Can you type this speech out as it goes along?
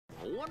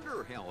I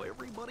wonder how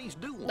everybody's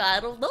doing. I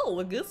don't know.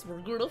 I guess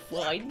we're gonna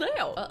find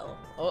out.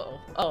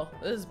 Oh,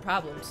 this is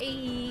problems.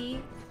 Hey.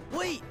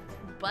 Wait!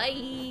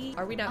 Bye.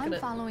 Are we not gonna—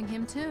 I'm following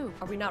him too.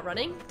 Are we not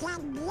running?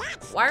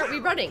 Why aren't we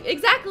running?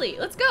 Exactly.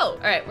 Let's go. All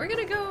right, we're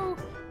gonna go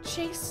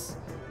chase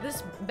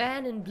this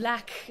man in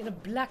black, in a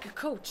black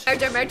coat. So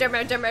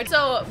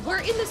we're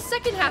in the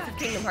second half of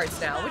Kingdom Hearts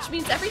now, which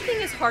means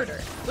everything is harder,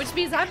 which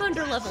means I'm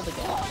under-leveled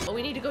again. But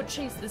we need to go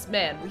chase this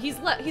man. He's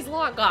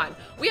long gone.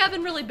 We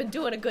haven't really been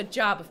doing a good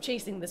job of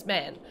chasing this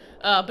man,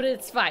 but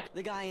it's fine.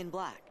 The guy in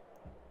black.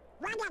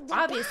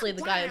 Obviously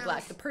the guy in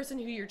black, the person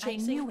who you're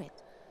chasing. I knew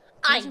it.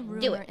 I There's a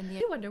knew rumor it. in the-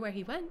 You wonder where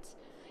he went?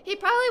 He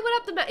probably went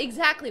up the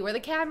exactly where the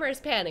camera is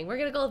panning. We're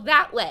gonna go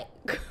that way.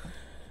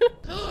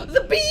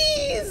 The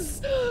bees!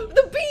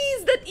 The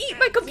bees that eat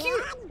my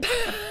computer!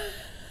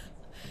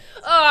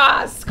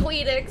 Ah,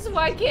 Squeenix,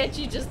 why can't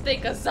you just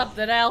think of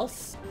something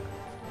else?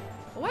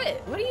 What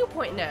are you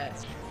pointing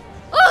at?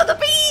 Oh, the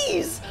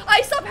bees!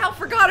 I somehow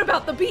forgot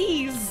about the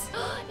bees!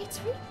 It's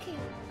Riku.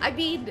 I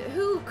mean,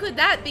 who could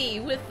that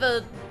be with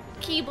the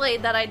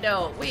Keyblade that I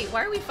know? Wait,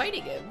 why are we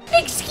fighting him?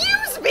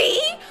 Excuse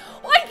me?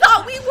 I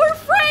thought we were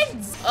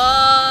friends!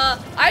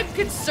 I'm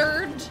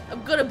concerned.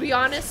 I'm gonna be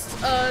honest.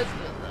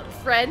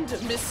 Friend,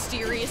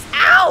 mysterious—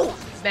 Ow!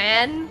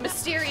 Man.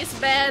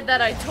 Mysterious man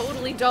that I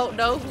totally don't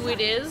know who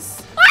it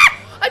is. Ah!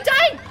 I'm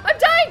dying! I'm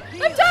dying!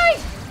 I'm dying!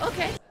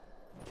 Okay.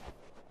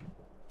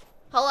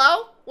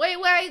 Hello? Wait,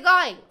 where are you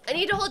going? I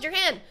need to hold your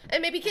hand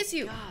and maybe kiss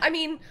you. God. I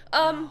mean,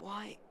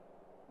 Why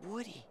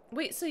would he?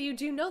 wait, so you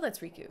do know that's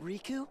Riku?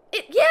 Riku?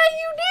 Yeah,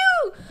 you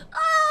do!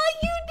 Oh,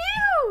 you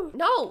do!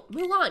 No,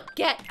 Mulan,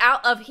 get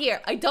out of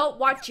here. I don't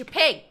want your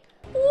pig.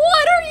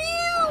 What are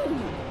you?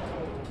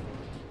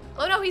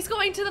 Oh no, he's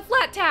going to the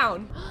flat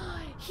town.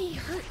 He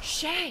hurt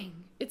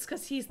Shang. It's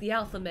because he's the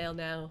alpha male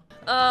now.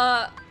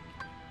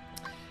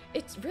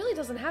 It really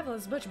doesn't have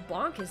as much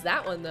bonk as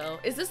that one though.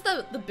 Is this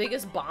the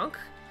biggest bonk?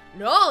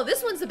 No,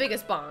 this one's the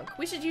biggest bonk.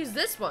 We should use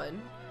this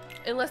one.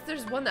 Unless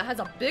there's one that has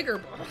a bigger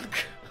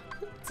bonk.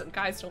 Some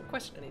guys don't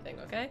question anything,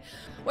 okay?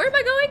 Where am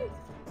I going?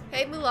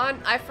 Hey,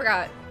 Mulan, I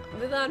forgot.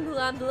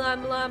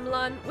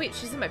 Mulan. Wait,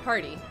 she's in my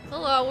party.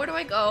 Hello, where do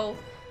I go?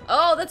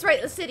 Oh, that's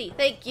right, the city.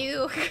 Thank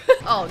you.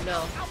 Oh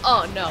no.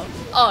 Oh no.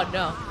 Oh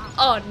no.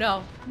 Oh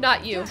no.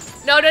 Not you.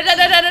 No.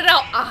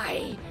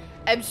 I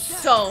am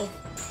so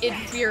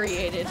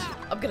infuriated.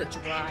 I'm gonna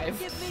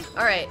drive.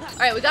 All right,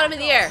 we got him in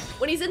the air.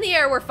 When he's in the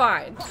air, we're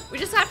fine. We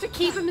just have to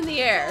keep him in the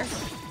air.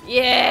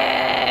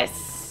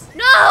 Yes.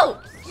 No.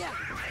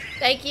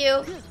 Thank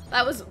you.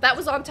 That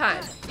was on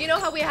time. You know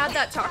how we had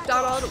that talk,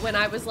 Donald, when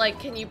I was like,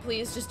 can you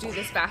please just do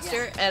this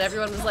faster? And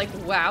everyone was like,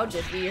 wow,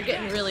 Jiffy, you're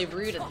getting really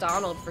rude at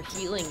Donald for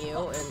healing you.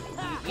 And,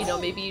 you know,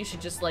 maybe you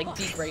should just, like,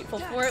 be grateful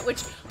for it,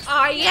 which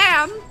I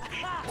am.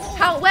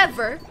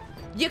 However,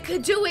 you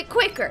could do it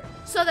quicker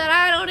so that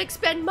I don't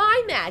expend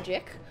my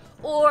magic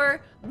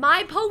or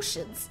my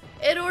potions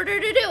in order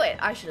to do it.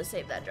 I should have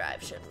saved that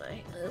drive, shouldn't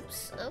I?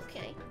 Oops,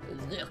 okay.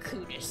 Look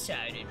who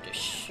decided to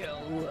show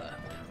up.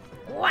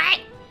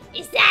 What?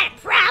 Is that a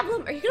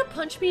problem? Are you gonna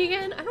punch me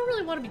again? I don't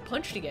really want to be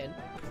punched again.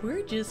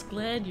 We're just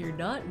glad you're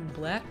not in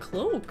black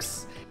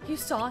cloaks. You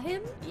saw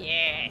him?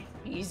 Yeah,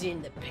 he's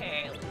in the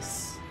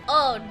palace.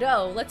 Oh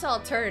no, let's all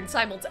turn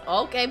simultaneously.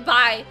 Okay,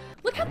 bye.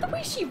 Look at the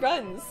way she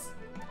runs.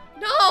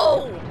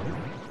 No!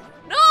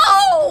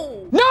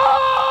 No!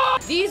 No!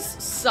 These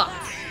suck.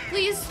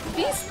 Please,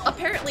 these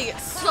apparently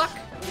suck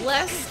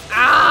less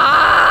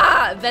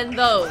than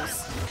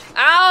those.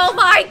 Oh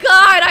my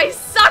god, I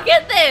suck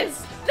at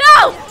this!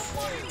 No!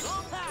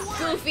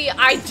 Goofy,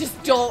 I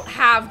just don't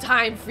have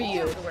time for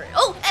you.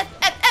 Oh,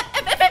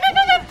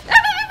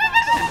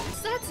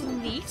 so that's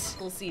neat.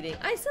 Full seating.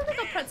 I sound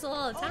like a pretzel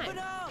all the time.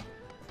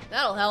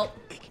 That'll help.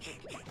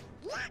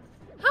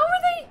 How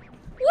are they?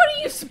 What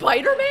are you,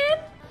 Spider-Man?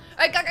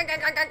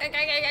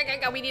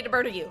 We need to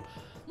murder you.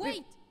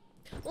 Wait.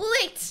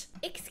 Wait.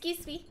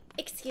 Excuse me.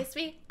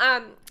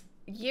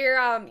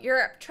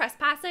 You're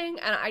trespassing,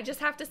 and I just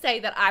have to say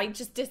that I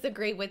just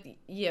disagree with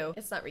you.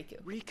 It's not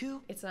Riku.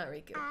 Riku? It's not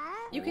Riku.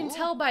 You can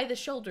tell by the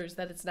shoulders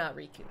that it's not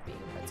Riku being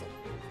a pretzel.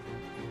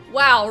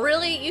 Wow,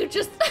 really? You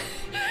just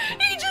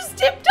he just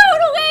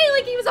tiptoed away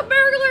like he was a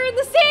burglar in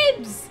The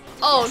Sims.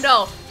 Oh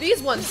no,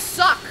 these ones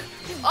suck.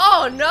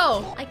 Oh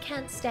no. I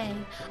can't stay.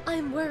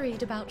 I'm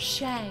worried about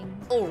Shang.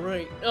 Oh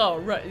right,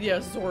 yeah,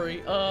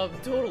 sorry.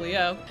 Totally,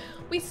 yeah.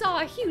 We saw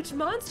a huge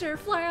monster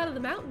fly out of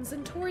the mountains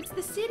and towards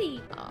the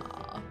city.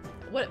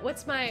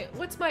 What's my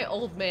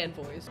old man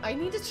voice? I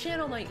need to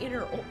channel my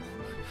inner old.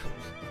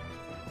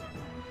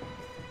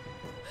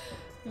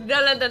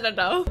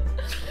 No.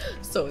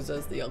 So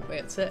says the young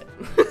man said.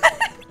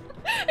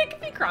 It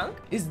could be Kronk.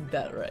 Isn't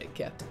that right,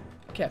 Captain?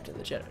 Captain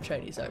the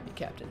Chinese Army,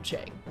 Captain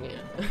Shang. Yeah.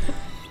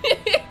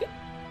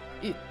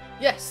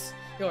 Yes,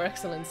 Your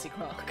Excellency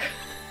Kronk.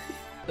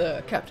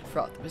 The captain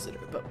fought the visitor,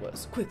 but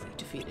was quickly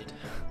defeated.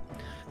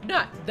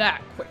 Not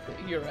that quickly,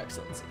 Your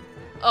Excellency.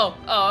 Oh,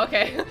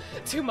 okay.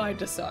 To my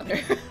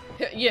dishonor.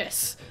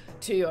 Yes,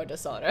 to your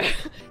dishonor.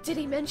 Did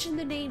he mention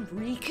the name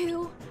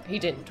Riku? He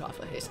didn't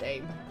offer his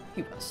name.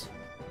 He was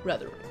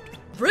Rather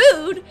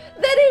rude?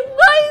 Then it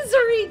was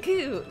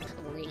Riku!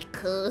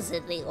 Riku's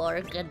in the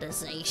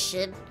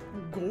organization.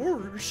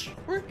 Gorsh,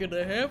 we're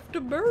gonna have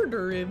to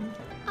murder him.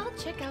 I'll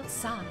check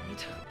outside.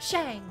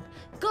 Shang,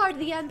 guard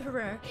the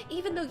Emperor.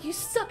 Even though you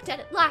sucked at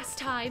it last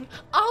time,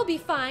 I'll be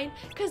fine,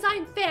 cause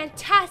I'm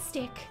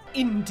fantastic.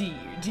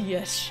 Indeed,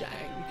 yes,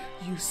 Shang.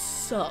 You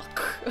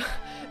suck.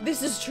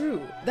 This is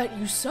true, that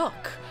you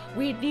suck.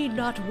 We need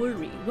not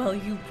worry while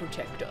you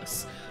protect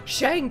us.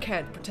 Shang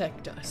can't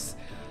protect us.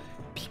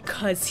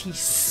 Because he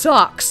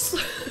sucks. Oh,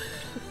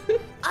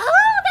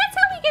 that's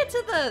how we get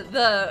to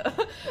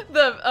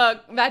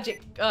the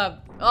magic, oh,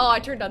 I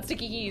turned on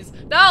sticky keys.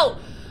 No!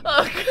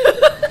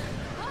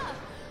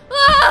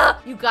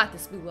 Ah! You got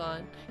this,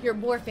 Mulan. You're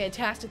more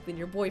fantastic than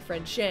your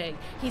boyfriend, Shang.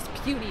 He's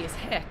puny as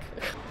heck.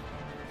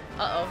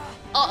 Uh-oh.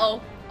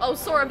 Uh-oh. Oh,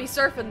 Sora be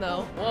surfing,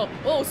 though. Whoa.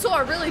 Whoa,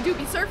 Sora really do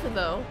be surfing,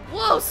 though.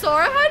 Whoa,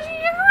 Sora, how are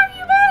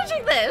you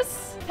managing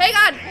this? Hang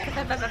on.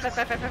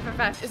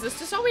 Is this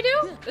just all we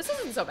do? This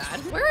isn't so bad.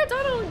 Where are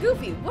Donald and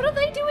Goofy? What are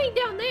they doing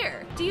down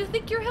there? Do you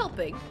think you're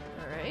helping?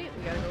 All right,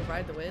 we gotta go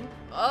ride the wind.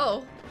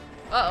 Uh-oh.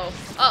 Uh-oh.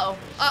 Uh-oh.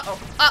 Uh-oh.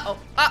 Uh-oh.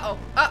 Uh-oh.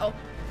 Uh-oh.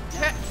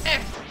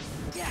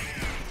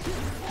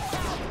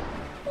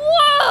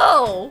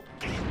 Whoa!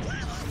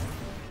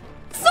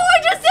 Sora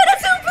just did a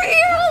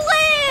superhero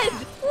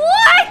land!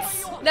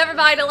 What? Never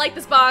mind, I like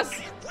this boss.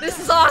 This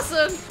is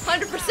awesome.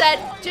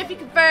 100%. Jiffie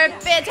confirmed.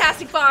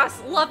 Fantastic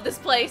boss. Love this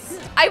place.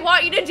 I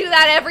want you to do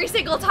that every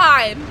single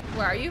time.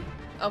 Where are you?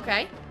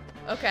 Okay.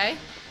 Okay.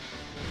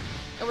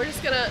 And we're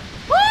just gonna...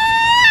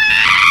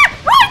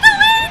 Ride the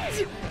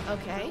wind!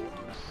 Okay.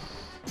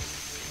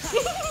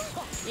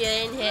 You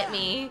didn't hit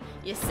me.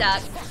 You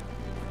suck.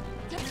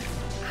 I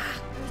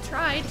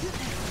tried.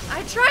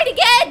 I tried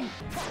again!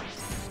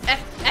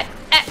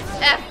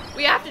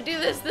 We have to do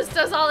this. This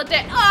does all the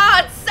day. Oh,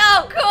 it's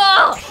so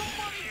cool!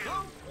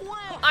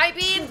 I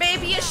mean,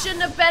 maybe you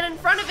shouldn't have been in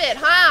front of it,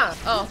 huh?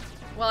 Oh,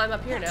 well, I'm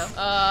up here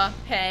now.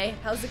 Hey,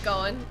 how's it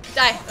going?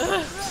 Die.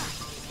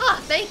 Ah,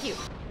 thank you.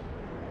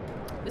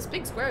 This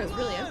big square is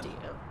really empty.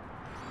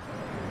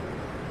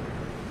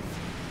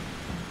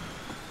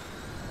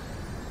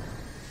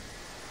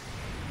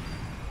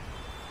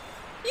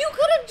 You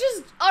could have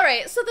just, all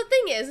right, so the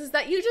thing is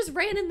that you just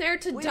ran in there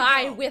to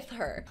die with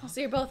her.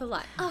 So you're both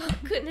alive. Oh,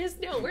 goodness,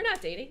 no, we're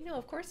not dating. No,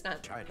 of course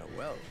not. China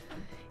well.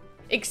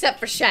 Except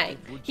for Shang.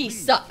 He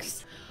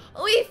sucks.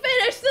 We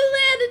finished the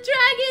Land of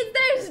Dragons.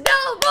 There's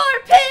no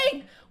more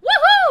pig.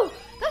 Woohoo!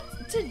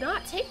 That did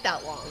not take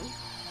that long.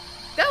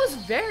 That was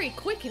very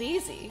quick and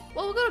easy.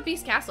 Well, we'll go to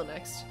Beast Castle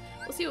next.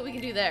 We'll see what we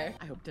can do there.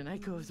 I hope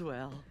tonight goes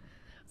well.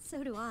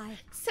 So do I.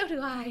 So do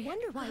I. I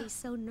wonder why he's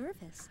so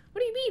nervous.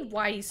 What do you mean,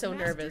 why he's so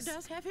nervous? Master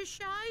does have his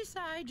shy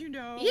side, you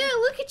know. Yeah,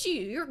 look at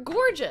you. You're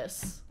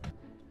gorgeous.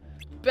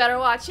 Better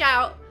watch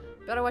out.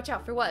 Better watch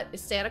out for what?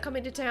 Is Santa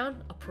coming to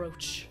town?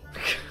 Approach.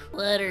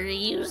 What are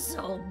you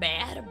so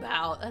mad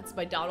about? That's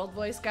my Donald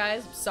voice,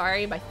 guys. I'm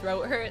sorry, my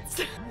throat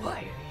hurts. Why are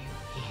you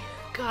here?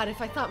 God,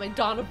 if I thought my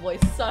Donald voice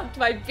sucked,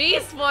 my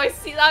Beast voice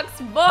sucks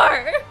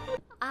more.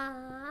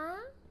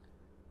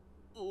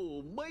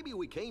 Oh, maybe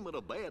we came at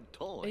a bad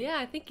time. Yeah,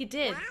 I think you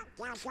did.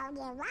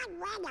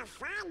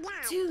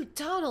 Dude,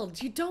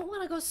 Donald, you don't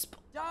want to go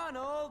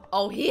Donald!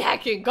 Oh, he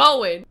heckin'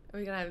 going. Are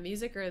we gonna have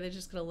music or are they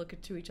just gonna look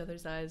into each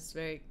other's eyes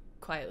very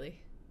quietly?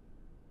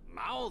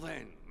 Now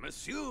then,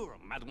 monsieur,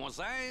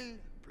 mademoiselle,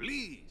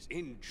 please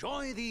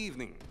enjoy the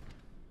evening.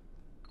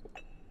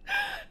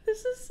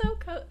 This is so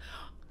cool.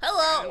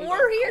 Hello, And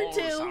we're of here course,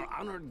 too. Our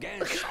honored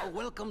guests are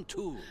welcome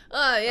too.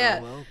 Oh,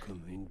 yeah.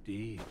 Welcome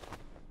indeed.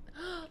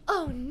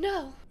 Oh,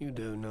 no. You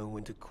don't know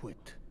when to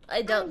quit.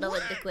 I don't know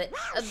when to quit.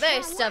 I'm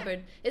very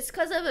stubborn. It's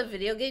because I'm a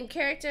video game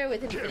character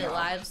with infinite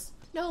lives.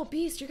 No,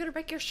 Beast, you're gonna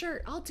break your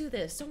shirt. I'll do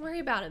this. Don't worry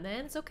about it,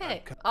 man. It's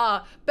okay.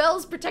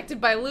 Belle's protected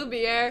by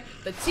Lumiere,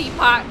 the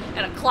teapot,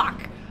 and a clock.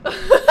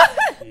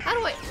 How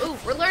do I? Ooh,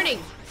 we're learning.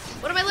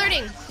 What am I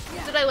learning?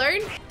 Did I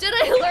learn? Did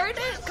I learn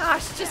it?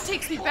 Gosh, it just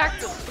takes me back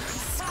to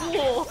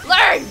school.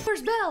 Learn!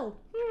 Where's Belle?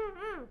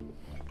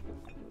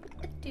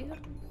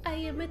 I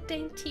am a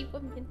dainty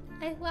woman.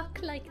 I walk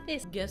like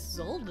this. Guess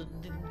Zelda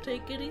didn't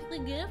take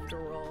anything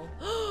after all.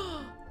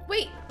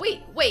 Wait.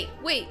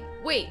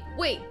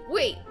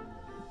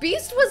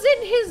 Beast was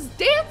in his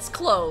dance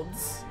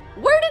clothes.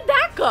 Where did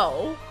that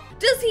go?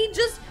 Does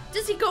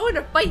he go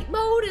into fight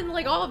mode and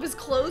like all of his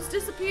clothes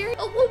disappear?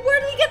 Oh, well,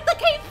 where did he get the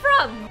cape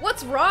from?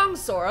 What's wrong,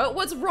 Sora?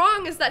 What's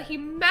wrong is that he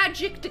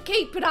magicked a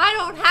cape and I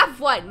don't have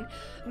one.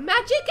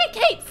 Magic a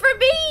cape for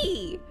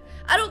me.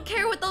 I don't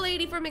care what the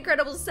lady from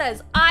Incredibles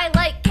says. I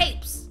like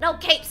capes. No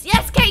capes.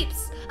 Yes,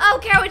 capes. I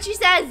don't care what she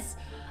says.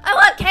 I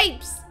want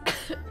capes.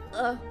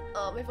 Oh,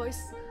 my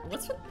voice.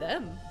 What's with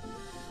them?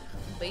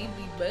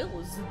 Baby Belle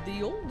isn't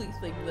the only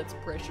thing that's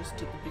precious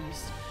to the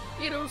Beast.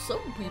 You know,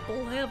 some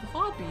people have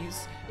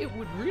hobbies. It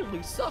would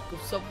really suck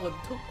if someone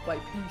took my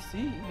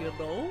PC, you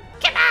know?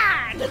 Come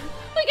on!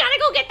 We gotta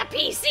go get the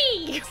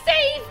PC!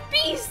 Save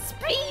Beast's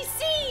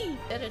PC!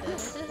 Didn't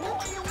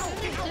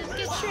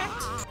get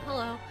checked.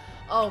 Hello.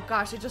 Oh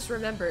gosh, I just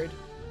remembered.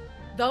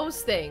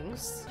 those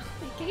things,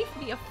 they gave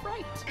me a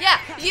fright. Yeah,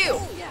 you.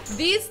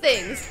 These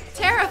things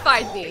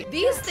terrified me.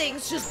 These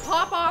things just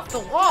pop off the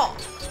wall.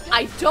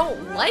 I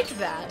don't like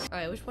that. All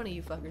right, which one of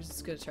you fuckers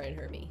is gonna try and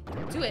hurt me?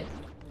 Do it.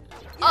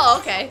 Oh,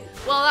 okay.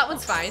 Well, that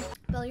one's fine.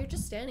 Belle, you're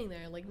just standing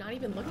there, like not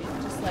even looking,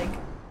 just like,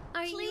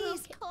 are you Please,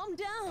 okay? calm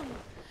down.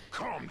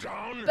 Calm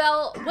down.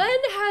 Belle, when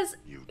has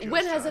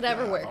just it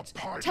ever had a worked?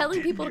 party,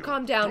 Telling people to didn't you?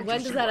 calm down, Don't when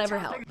you does see that what's ever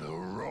help? happened? The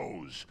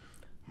rose.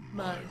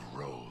 My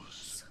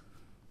rose.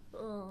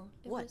 Oh,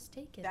 it What? was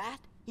taken. That?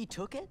 He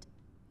took it?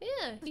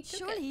 Yeah, he took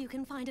Surely it. you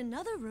can find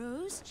another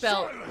rose.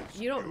 Belle, Silence.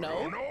 you don't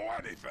know? You don't know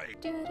anything.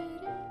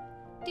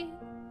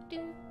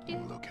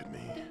 Look at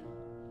me.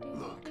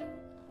 Look.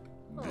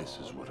 This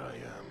is what I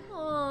am.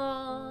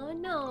 Aw,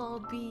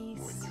 no, When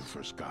beast. you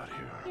first got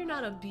here, You're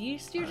not a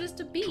beast, you're just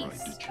a tried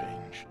beast. to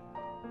change.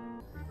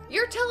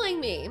 You're telling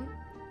me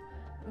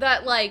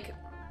that, like,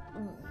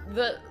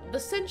 the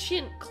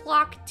sentient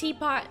clock,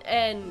 teapot,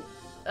 and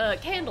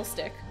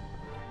candlestick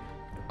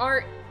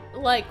aren't,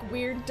 like,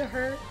 weird to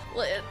her?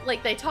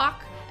 Like, they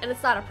talk, and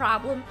it's not a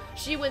problem?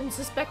 She wouldn't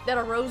suspect that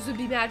a rose would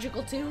be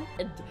magical, too?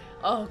 And,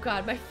 oh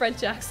god, my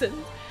French accent.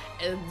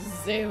 And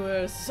they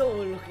were so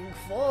looking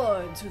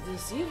forward to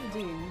this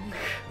evening.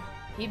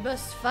 He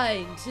must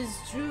find his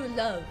true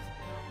love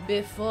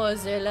before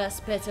the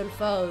last petal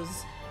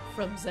falls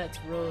from that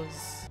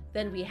rose.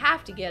 Then we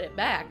have to get it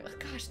back. Oh,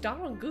 gosh,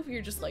 Donald and Goofy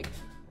are just like,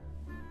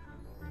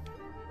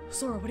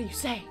 Sora, what are you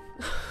saying?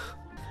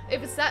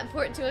 If it's that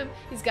important to him,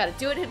 he's got to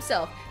do it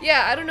himself.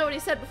 Yeah, I don't know what he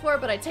said before,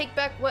 but I take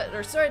back what,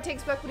 or Sora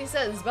takes back what he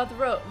says about the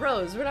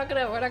rose. We're not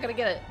gonna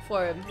get it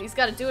for him. He's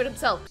got to do it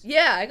himself.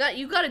 Yeah,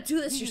 you got to do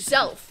this You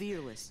yourself.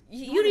 Fearless.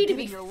 You need to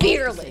be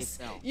fearless.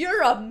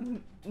 You're a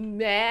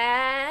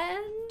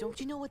man. Don't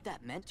you know what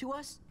that meant to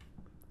us?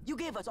 You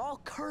gave us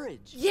all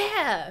courage.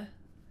 Yeah.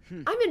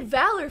 I'm in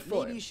Valor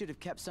for Maybe you it. should have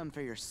kept some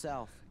for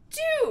yourself.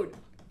 Dude,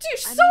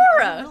 I mean,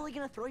 Sora. are you really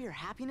gonna throw your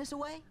happiness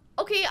away?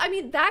 Okay, I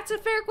mean, that's a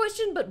fair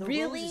question, but The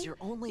really? rose is your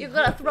only You're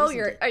gonna hope, throw isn't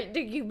your...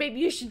 it? maybe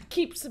you should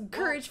keep some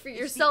courage for It's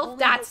the yourself. only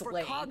That's hope for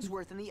lame.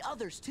 Cogsworth and the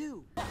others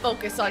too.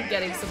 Focus on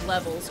getting some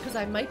levels, because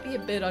I might be a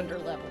bit under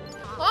leveled.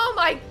 Oh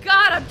my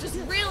god, I'm just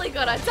really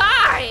gonna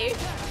die!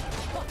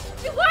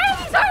 Why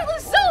are these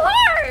Heartless so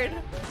hard?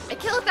 I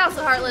kill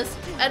 1,000 Heartless,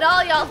 and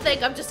all y'all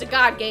think I'm just a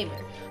god gamer.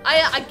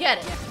 I get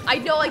it. I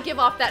know I give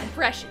off that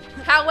impression.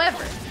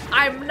 However,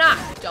 I'm not.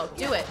 Don't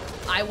do it.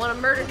 I want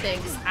to murder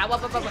things.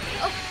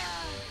 Oh.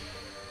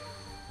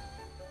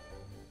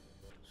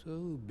 So,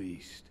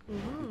 Beast,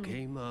 you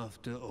came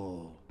after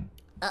all.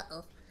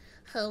 Uh-oh.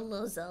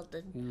 Hello,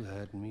 Zelda. You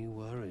had me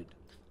worried.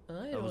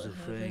 I was don't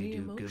have afraid any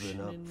you'd given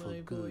emotion up in for my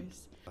good.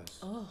 voice.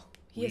 Oh,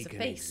 he We has a can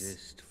face.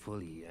 exist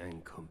fully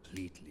and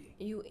completely.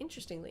 You,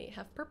 interestingly,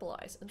 have purple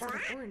eyes instead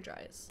of orange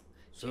eyes.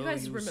 Do you So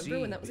guys you remember see,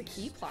 when that was a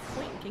key Beast. plot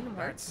point in Kingdom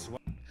Hearts?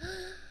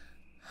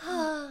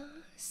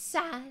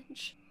 Sag.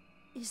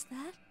 Is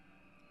that?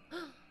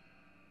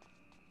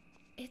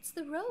 It's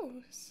the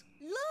rose.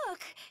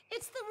 Look!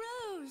 It's the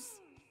rose!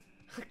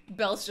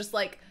 Belle's just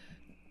like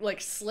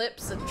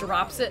slips and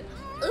drops it.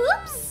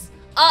 Oops!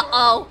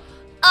 Uh-oh!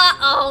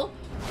 Uh-oh!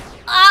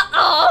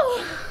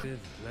 Uh-oh! With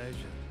pleasure.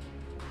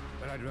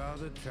 But I'd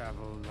rather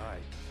travel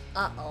light.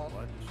 Uh-oh.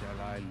 What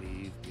shall I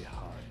leave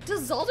behind?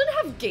 Does Zaldin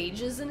have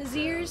gauges in his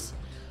ears?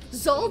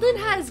 Zaldin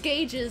has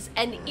gauges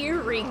and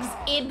earrings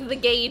in the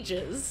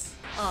gauges.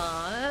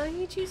 Aw,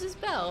 he chooses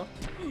Belle.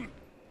 Good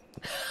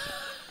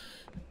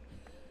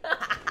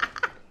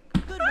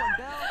one,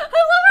 Belle. I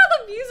love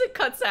how the music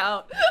cuts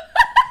out.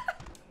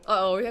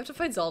 Uh-oh, we have to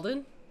fight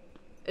Zaldin?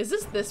 Is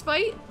this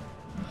fight?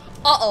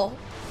 Uh-oh.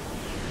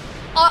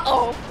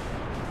 Uh-oh.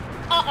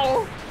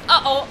 Uh-oh.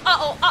 Uh-oh.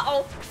 Uh-oh.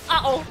 Uh-oh.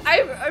 Uh-oh.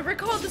 I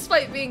recall this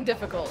fight being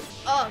difficult.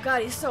 Oh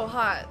god, he's so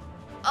hot.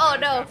 Oh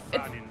no.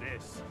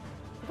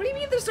 What do you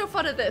mean there's no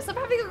fun at this? I'm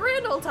having a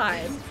grand old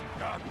time.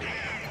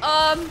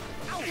 I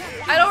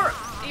don't...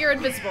 You're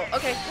invincible.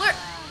 Okay, learn.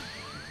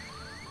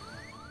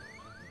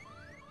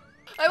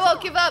 I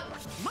won't give up.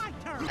 My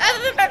turn. What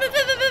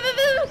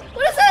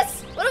is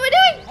this? What am I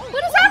doing?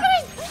 What is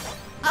happening?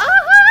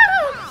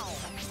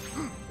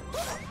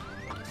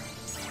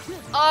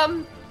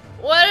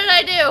 What did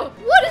I do?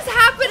 What is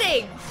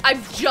happening?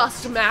 I'm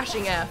just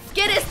mashing F.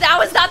 Guinness,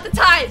 now is not the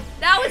time.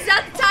 Now is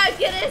not the time,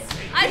 Guinness.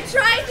 I'm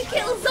trying to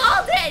kill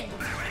Zaldin.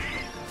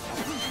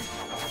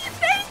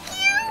 Thank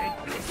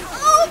you.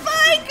 Oh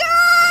my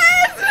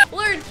god.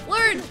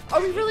 Learn.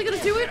 Are we really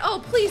gonna do it?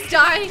 Oh, please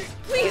die.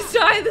 Please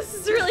die. This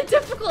is really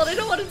difficult. I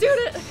don't want to do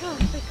it. Oh,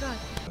 thank god.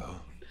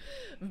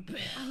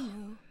 I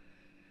know.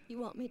 You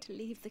want me to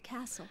leave the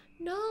castle.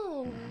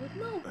 No.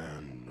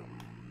 And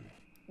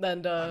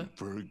And I'm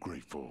very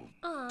grateful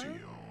Aw. to you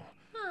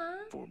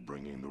for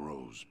bringing the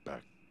rose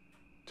back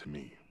to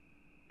me.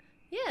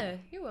 yeah,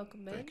 you're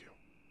welcome, man.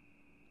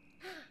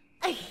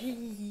 Thank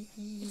you.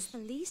 It's the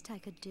least I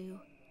could do.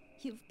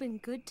 You've been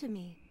good to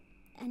me,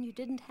 and you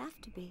didn't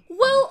have to be.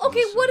 Well, okay,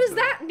 Listen, what does Belle.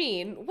 that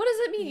mean? What does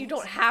it mean you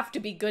don't have to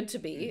be good to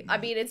be? I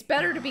mean, it's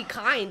better to be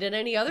kind in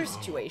any other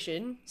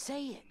situation.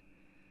 Say it.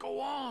 Go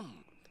on.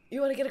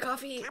 You want to get a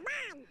coffee?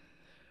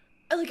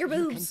 I like your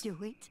You boobs. can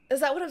do it.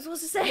 Is that what I'm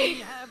supposed to say?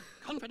 Have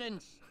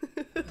confidence.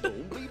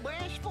 Don't be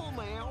bashful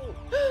now.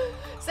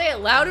 Say it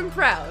loud and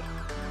proud.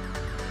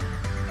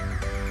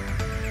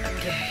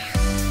 Okay.